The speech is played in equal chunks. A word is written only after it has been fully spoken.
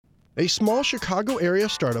A small Chicago area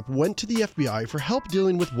startup went to the FBI for help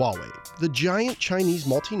dealing with Huawei, the giant Chinese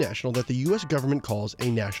multinational that the U.S. government calls a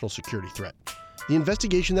national security threat. The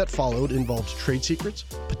investigation that followed involves trade secrets,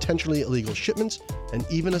 potentially illegal shipments, and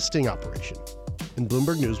even a sting operation. And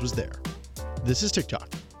Bloomberg News was there. This is TikTok.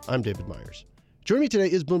 I'm David Myers. Joining me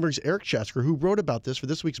today is Bloomberg's Eric Schatzker, who wrote about this for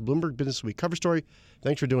this week's Bloomberg Business Week cover story.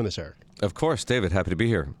 Thanks for doing this, Eric. Of course, David. Happy to be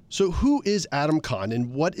here. So who is Adam Kahn,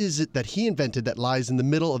 and what is it that he invented that lies in the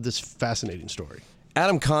middle of this fascinating story?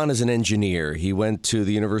 Adam Kahn is an engineer. He went to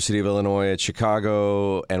the University of Illinois at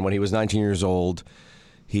Chicago, and when he was 19 years old,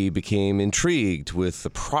 he became intrigued with the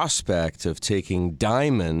prospect of taking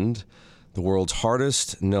diamond, the world's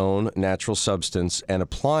hardest known natural substance, and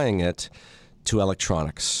applying it to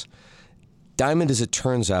electronics. Diamond, as it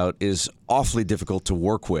turns out, is awfully difficult to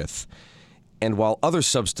work with. And while other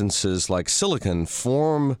substances like silicon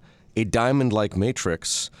form a diamond-like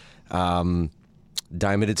matrix, diamond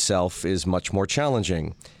itself is much more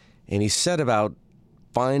challenging. And he set about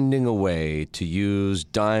finding a way to use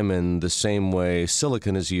diamond the same way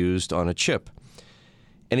silicon is used on a chip.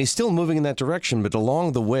 And he's still moving in that direction, but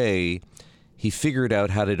along the way, he figured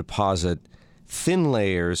out how to deposit thin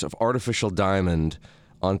layers of artificial diamond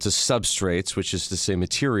onto substrates, which is to say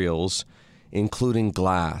materials, including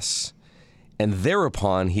glass. And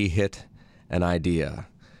thereupon he hit an idea.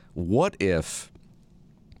 What if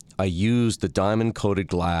I used the diamond-coated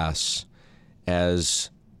glass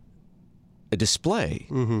as a display?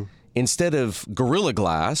 Mm-hmm. Instead of Gorilla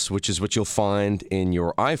Glass, which is what you'll find in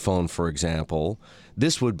your iPhone, for example,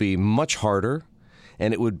 this would be much harder,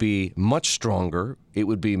 and it would be much stronger. It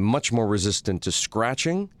would be much more resistant to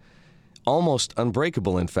scratching, almost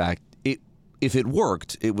unbreakable, in fact. If it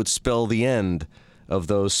worked, it would spell the end of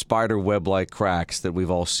those spider web-like cracks that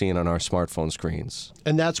we've all seen on our smartphone screens.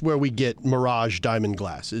 And that's where we get Mirage Diamond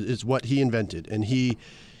Glass. It's what he invented. And he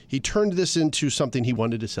turned this into something he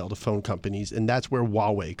wanted to sell to phone companies, and that's where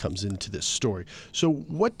Huawei comes into this story. So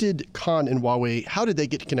what did Kahn and Huawei, how did they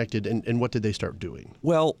get connected, and what did they start doing?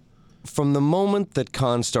 Well, from the moment that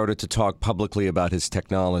Kahn started to talk publicly about his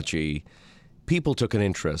technology, people took an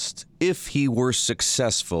interest. If he were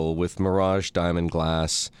successful with Mirage Diamond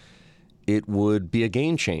Glass, it would be a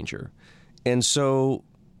game changer. And so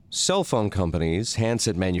cell phone companies,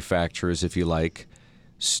 handset manufacturers, if you like,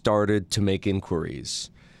 started to make inquiries.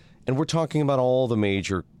 And we're talking about all the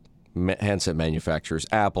major handset manufacturers: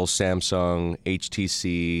 Apple, Samsung,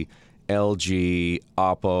 HTC, LG,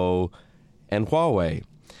 Oppo, and Huawei.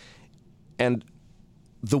 And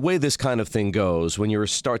the way this kind of thing goes, when you're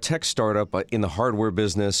a tech startup in the hardware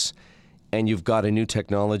business and you've got a new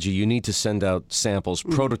technology, you need to send out samples,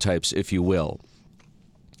 prototypes, if you will.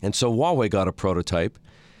 And so Huawei got a prototype,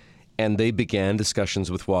 and they began discussions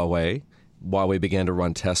with Huawei. Huawei began to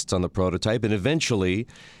run tests on the prototype, and eventually,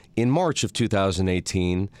 in March of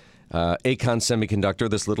 2018, Aecon Semiconductor,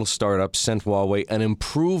 this little startup, sent Huawei an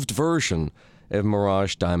improved version of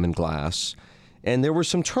Mirage Diamond Glass. And there were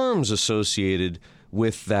some terms associated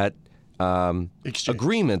with that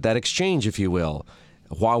agreement, that exchange, if you will.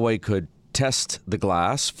 Huawei could test the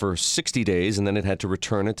glass for 60 days, and then it had to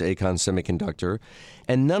return it to Aecon Semiconductor.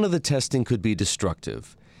 And none of the testing could be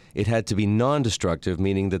destructive. It had to be non-destructive,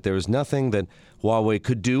 meaning that there was nothing that Huawei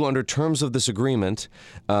could do under terms of this agreement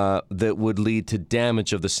that would lead to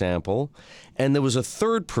damage of the sample. And there was a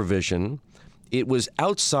third provision. It was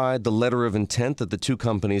outside the letter of intent that the two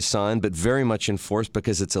companies signed, but very much enforced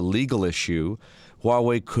because it's a legal issue.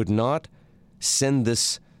 Huawei could not send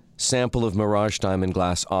this sample of Mirage Diamond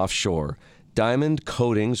Glass offshore. Diamond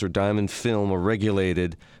coatings or diamond film are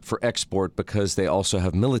regulated for export because they also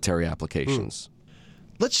have military applications.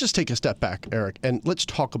 Let's just take a step back, Eric, and let's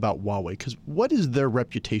talk about Huawei, because what is their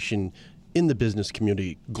reputation in the business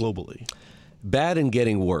community globally? Bad and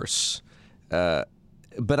getting worse.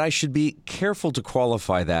 But I should be careful to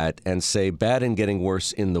qualify that and say bad and getting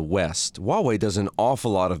worse in the West. Huawei does an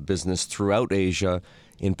awful lot of business throughout Asia,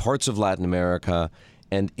 in parts of Latin America,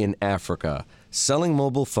 and in Africa, selling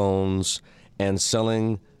mobile phones and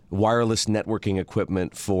selling wireless networking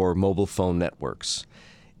equipment for mobile phone networks.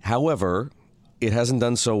 However, it hasn't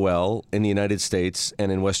done so well in the United States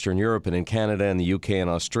and in Western Europe and in Canada and the UK and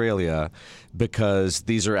Australia because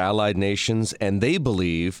these are allied nations, and they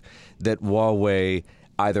believe that Huawei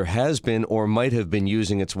either has been or might have been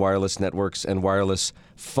using its wireless networks and wireless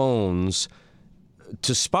phones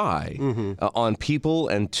to spy on people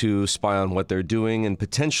and to spy on what they're doing and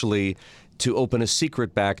potentially to open a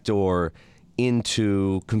secret backdoor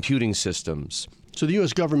into computing systems. So the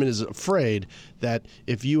U.S. government is afraid that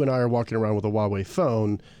if you and I are walking around with a Huawei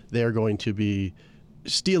phone, they're going to be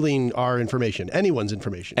stealing our information, anyone's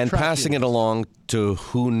information. And passing it along to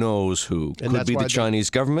who knows who. And could be the Chinese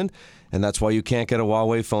government, and that's why you can't get a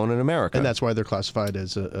Huawei phone in America. And that's why they're classified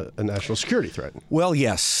as a national security threat. Well,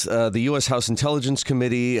 yes. The U.S. House Intelligence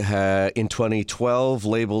Committee in 2012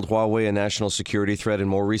 labeled Huawei a national security threat, and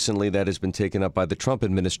more recently that has been taken up by the Trump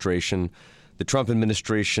administration. The Trump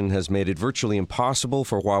administration has made it virtually impossible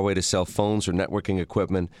for Huawei to sell phones or networking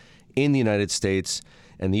equipment in the United States,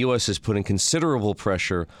 and the U.S. is putting considerable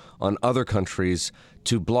pressure on other countries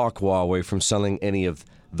to block Huawei from selling any of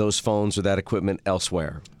those phones or that equipment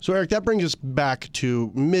elsewhere. So, Eric, that brings us back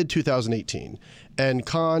to mid-2018, and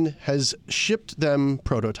Khan has shipped them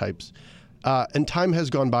prototypes, and time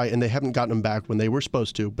has gone by, and they haven't gotten them back when they were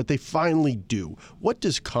supposed to, but they finally do. What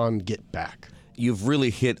does Khan get back? You've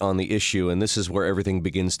really hit on the issue, and this is where everything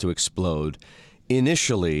begins to explode.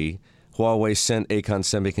 Initially, Huawei sent Acon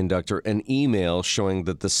Semiconductor an email showing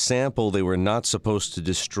that the sample they were not supposed to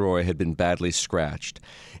destroy had been badly scratched.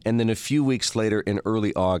 And then a few weeks later, in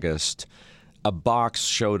early August, a box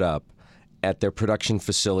showed up at their production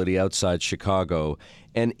facility outside Chicago,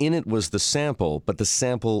 and in it was the sample, but the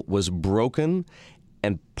sample was broken,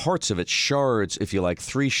 and parts of it, shards, if you like,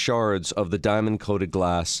 3 shards of the diamond-coated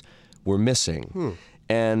glass were missing.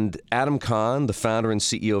 And Adam Khan, the founder and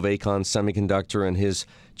CEO of Acon Semiconductor, and his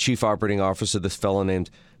chief operating officer, this fellow named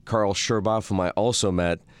Karl Scherboff, whom I also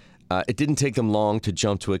met, it didn't take them long to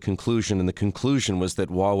jump to a conclusion, and the conclusion was that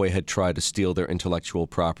Huawei had tried to steal their intellectual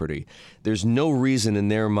property. There's no reason in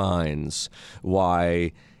their minds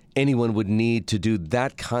why anyone would need to do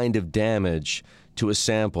that kind of damage to a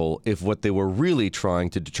sample if what they were really trying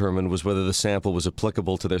to determine was whether the sample was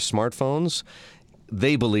applicable to their smartphones.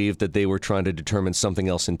 They believed that they were trying to determine something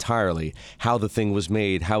else entirely, how the thing was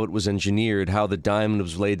made, how it was engineered, how the diamond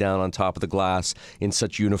was laid down on top of the glass in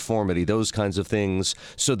such uniformity, those kinds of things,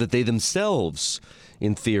 so that they themselves,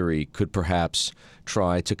 in theory, could perhaps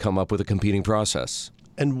try to come up with a competing process.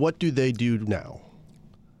 And what do they do now?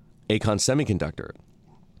 Acon Semiconductor.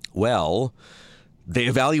 Well, they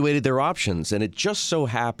evaluated their options, and it just so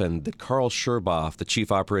happened that Karl Scherboff, the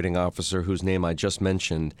chief operating officer whose name I just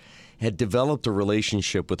mentioned, had developed a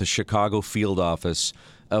relationship with the Chicago field office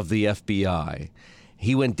of the FBI.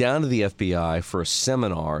 He went down to the FBI for a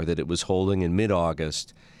seminar that it was holding in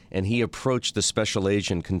mid-August, and he approached the special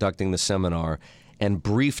agent conducting the seminar and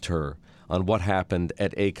briefed her on what happened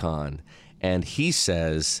at Acon. And he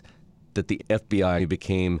says that the FBI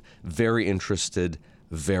became very interested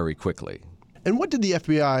very quickly. And what did the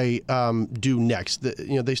FBI do next?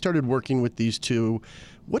 They started working with these two.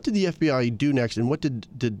 What did the FBI do next, and what did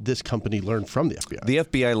this company learn from the FBI? The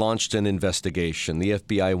FBI launched an investigation. The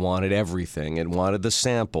FBI wanted everything. It wanted the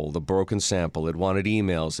sample, the broken sample. It wanted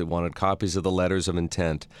emails. It wanted copies of the letters of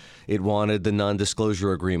intent. It wanted the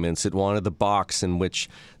non-disclosure agreements. It wanted the box in which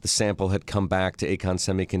the sample had come back to Acon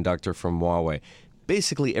Semiconductor from Huawei.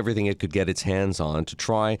 Basically everything it could get its hands on to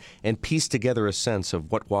try and piece together a sense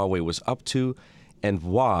of what Huawei was up to and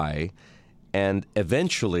why. And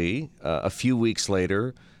eventually, a few weeks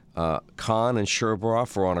later, Khan and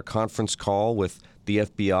Scherboff were on a conference call with the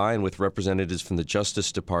FBI and with representatives from the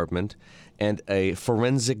Justice Department and a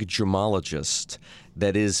forensic gemologist.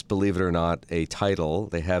 That is, believe it or not, a title.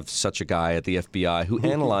 They have such a guy at the FBI who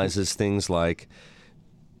analyzes things like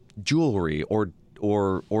jewelry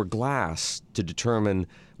or glass to determine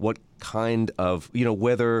what kind of,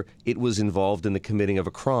 whether it was involved in the committing of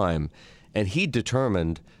a crime. And he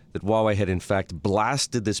determined that Huawei had in fact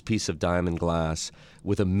blasted this piece of diamond glass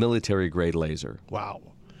with a military-grade laser. Wow.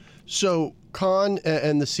 So Khan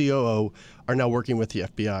and the COO are now working with the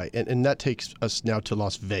FBI, and that takes us now to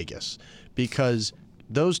Las Vegas, because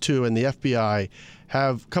those two and the FBI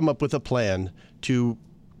have come up with a plan to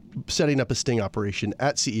setting up a sting operation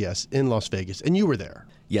at CES in Las Vegas, and you were there.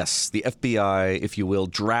 Yes, the FBI, if you will,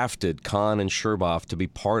 drafted Khan and Scherboff to be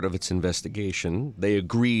part of its investigation. They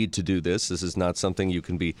agreed to do this. This is not something you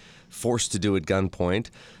can be forced to do at gunpoint.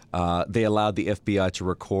 They allowed the FBI to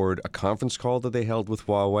record a conference call that they held with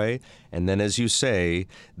Huawei, and then, as you say,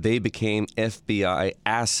 they became FBI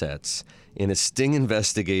assets in a sting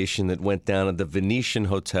investigation that went down at the Venetian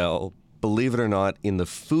Hotel, believe it or not, in the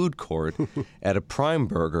food court at a Prime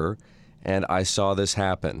Burger, and I saw this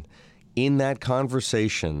happen. In that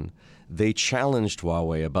conversation, they challenged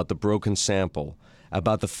Huawei about the broken sample,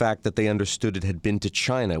 about the fact that they understood it had been to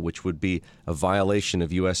China, which would be a violation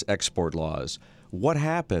of U.S. export laws. What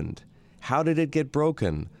happened? How did it get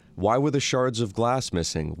broken? Why were the shards of glass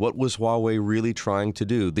missing? What was Huawei really trying to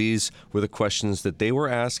do? These were the questions that they were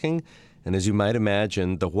asking, And as you might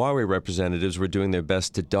imagine, the Huawei representatives were doing their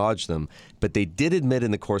best to dodge them. But they did admit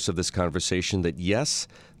in the course of this conversation that, yes,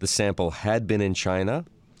 the sample had been in China.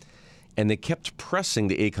 And they kept pressing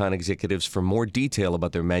the AECOM executives for more detail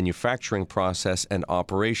about their manufacturing process and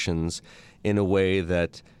operations in a way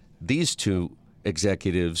that these two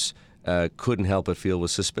executives couldn't help but feel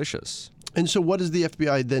was suspicious. And so what does the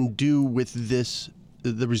FBI then do with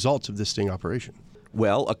the results of this sting operation?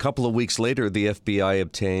 Well, a couple of weeks later, the FBI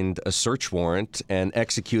obtained a search warrant and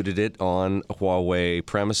executed it on Huawei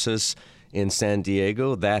premises in San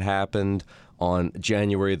Diego. That happened on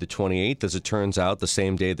January the 28th, as it turns out, the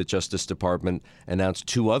same day the Justice Department announced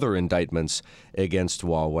 2 other indictments against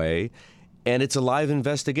Huawei. And it's a live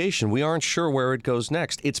investigation. We aren't sure where it goes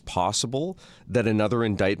next. It's possible that another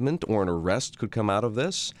indictment or an arrest could come out of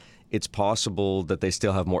this. It's possible that they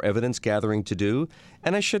still have more evidence gathering to do.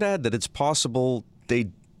 And I should add that it's possible they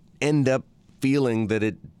end up feeling that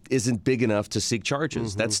it isn't big enough to seek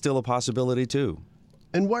charges. That's still a possibility, too.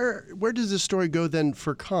 And where does this story go then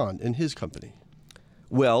for Khan and his company?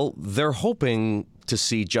 Well, they're hoping to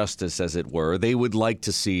see justice, as it were. They would like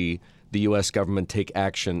to see the U.S. government take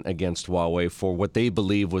action against Huawei for what they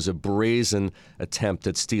believe was a brazen attempt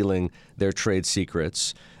at stealing their trade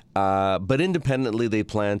secrets. But independently, they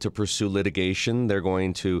plan to pursue litigation. They're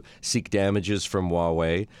going to seek damages from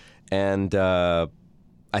Huawei. And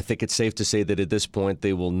I think it's safe to say that at this point,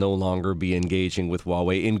 they will no longer be engaging with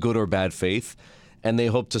Huawei in good or bad faith. And they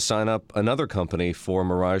hope to sign up another company for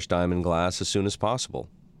Mirage Diamond Glass as soon as possible.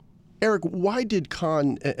 Eric, why did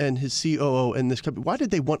Khan and his COO and this company, why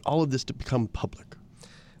did they want all of this to become public?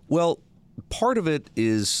 Well, part of it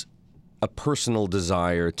is a personal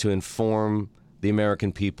desire to inform the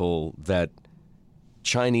American people that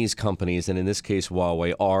Chinese companies, and in this case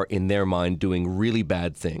Huawei, are, in their mind, doing really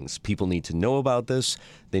bad things. People need to know about this.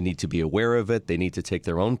 They need to be aware of it. They need to take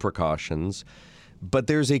their own precautions. But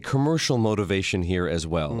there's a commercial motivation here as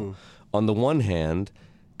well. On the one hand,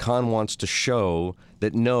 Khan wants to show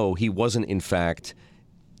that, no, he wasn't, in fact,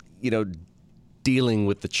 dealing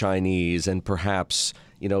with the Chinese and perhaps,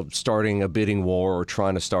 starting a bidding war or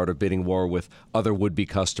trying to start a bidding war with other would-be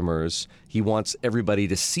customers. He wants everybody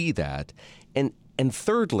to see that. And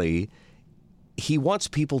thirdly, he wants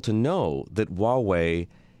people to know that Huawei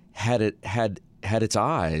had its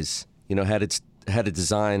eyes, had a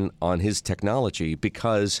design on his technology,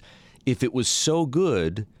 because if it was so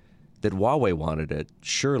good that Huawei wanted it,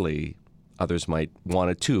 surely others might want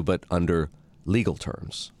it too, but under legal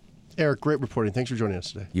terms. Eric, great reporting. Thanks for joining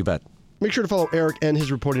us today. You bet. Make sure to follow Eric and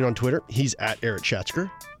his reporting on Twitter. He's at Eric Schatzker.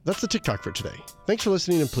 That's the TikTok for today. Thanks for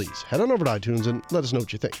listening, and please head on over to iTunes and let us know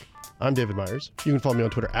what you think. I'm David Myers. You can follow me on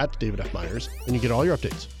Twitter at David F. Myers, and you get all your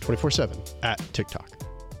updates 24/7 at TikTok.